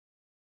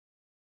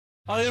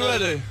Are you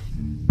ready?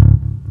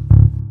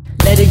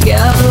 Let it go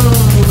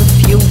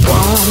if you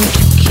want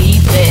to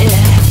keep it.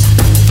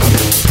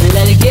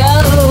 Let it go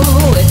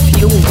if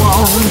you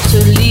want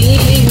to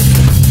leave.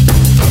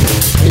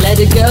 Let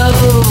it go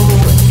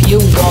if you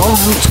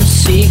want to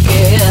seek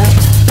it.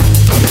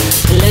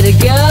 Let it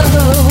go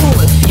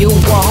if you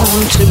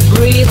want to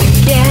breathe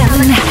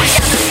again.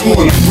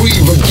 Wanna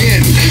breathe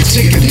again,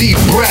 take a deep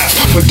breath,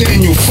 but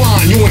then you'll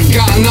find you ain't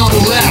got none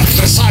left.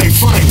 That's how you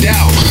find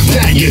out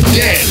that you're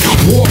dead.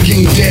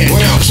 Walking dead,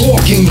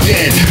 talking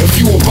dead. If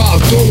you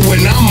about dough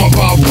and I'm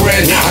about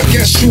bread, I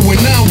guess you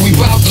and I, we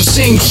about the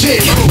same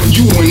shit. But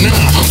you and I,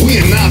 we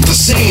are not the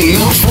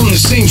same. Not from the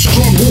same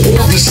struggle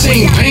or the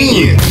same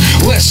pain.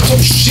 Let's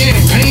toast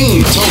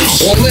champagne,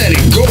 or let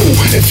it go.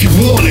 If you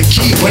wanna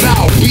keep it,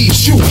 I'll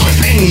beat you.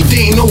 Any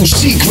day, no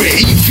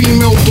secret. Eat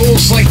female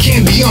dogs like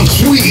candy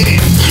unsweetened,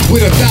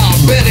 with a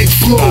diabetic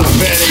flow.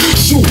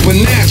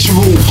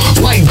 Supernatural,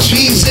 like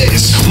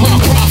Jesus. My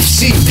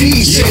prophecy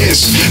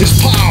thesis is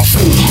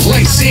powerful,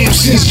 like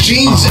Samson's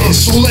jeans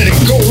is. So let it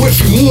go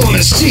if you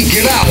wanna seek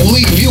it out.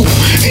 Leave you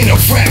in a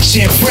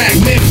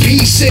fragment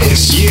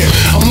pieces. Yeah,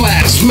 I'm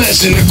last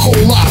measure,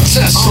 Nikola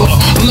Tesla.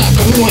 I'm not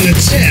the one to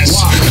test,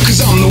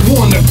 cause I'm the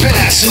one to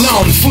pass. And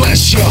I'll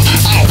flesh ya,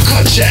 I'll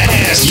cut your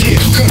ass. Yeah,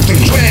 cut the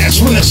grass.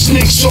 When a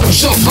snake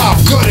shows up,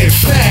 I'll cut it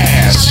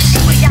fast.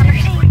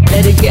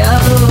 Let it go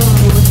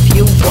if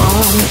you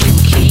want to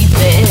keep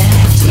it.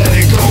 Let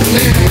it go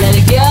now. Let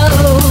it go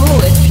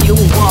if you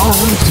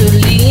want to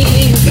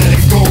leave. Let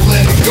it go,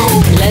 let it go.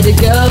 Let it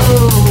go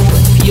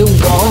if you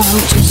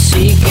want to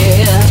seek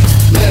it.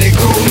 Let it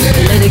go now.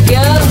 Let it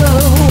go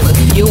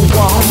if you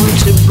want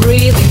to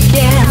breathe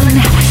again.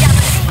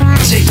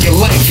 Take your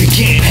life, you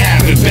can't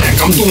have it back.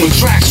 I'm doing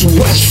tracks with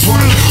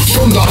Westfront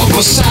from the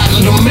other side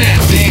of the map.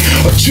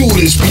 A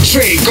Judas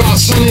betrayed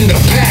God's son in the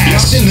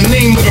past, in the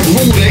name of the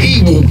root of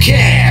evil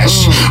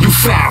cash. You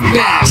fat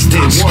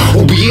bastards,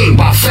 OBA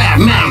by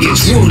fat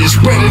maggots. Word is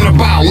spreading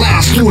about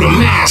last through the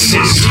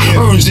masses.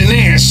 Urns and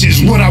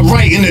ashes, what I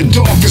write in the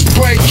dark is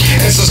bright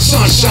as a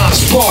sunshine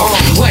spark.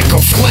 Like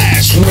a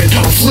flash with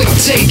a flick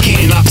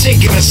taken. I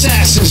take an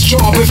assassin's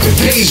job if it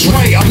pays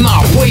right. I'm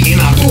not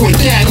waiting, I do it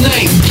that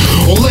night.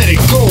 Or let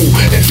it go,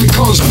 if it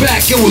comes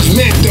back, it was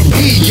meant to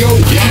be, yo.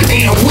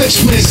 And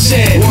Witchman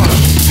said,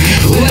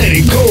 let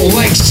it go,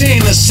 like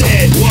Santa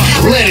said.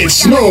 Let it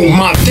snow,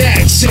 my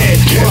dad said.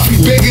 If he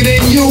bigger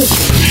than you,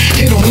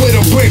 hit him with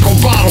a brick or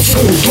bottle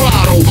full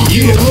throttle.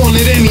 You don't want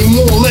it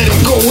anymore, let it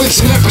go. It's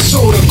an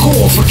episode of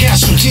Core for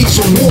casualties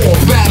of war.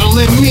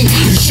 Battling me,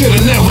 you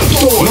should've never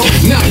thought.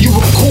 Now you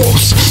a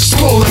corpse,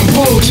 skull and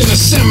bones in a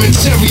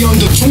cemetery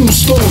under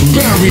tombstones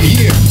buried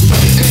here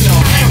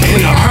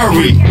in a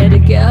hurry. Let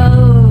it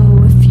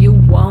go if you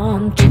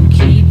want to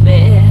keep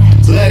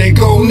it. Let it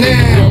go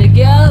now. Let it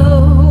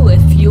go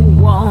if you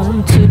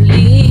want to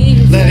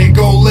leave. Let it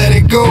go, let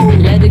it go.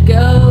 Let it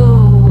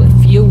go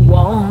if you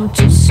want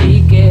to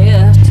seek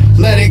it.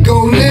 Let it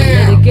go now.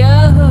 Let it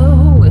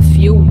go if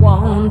you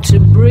want to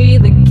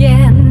breathe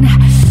again.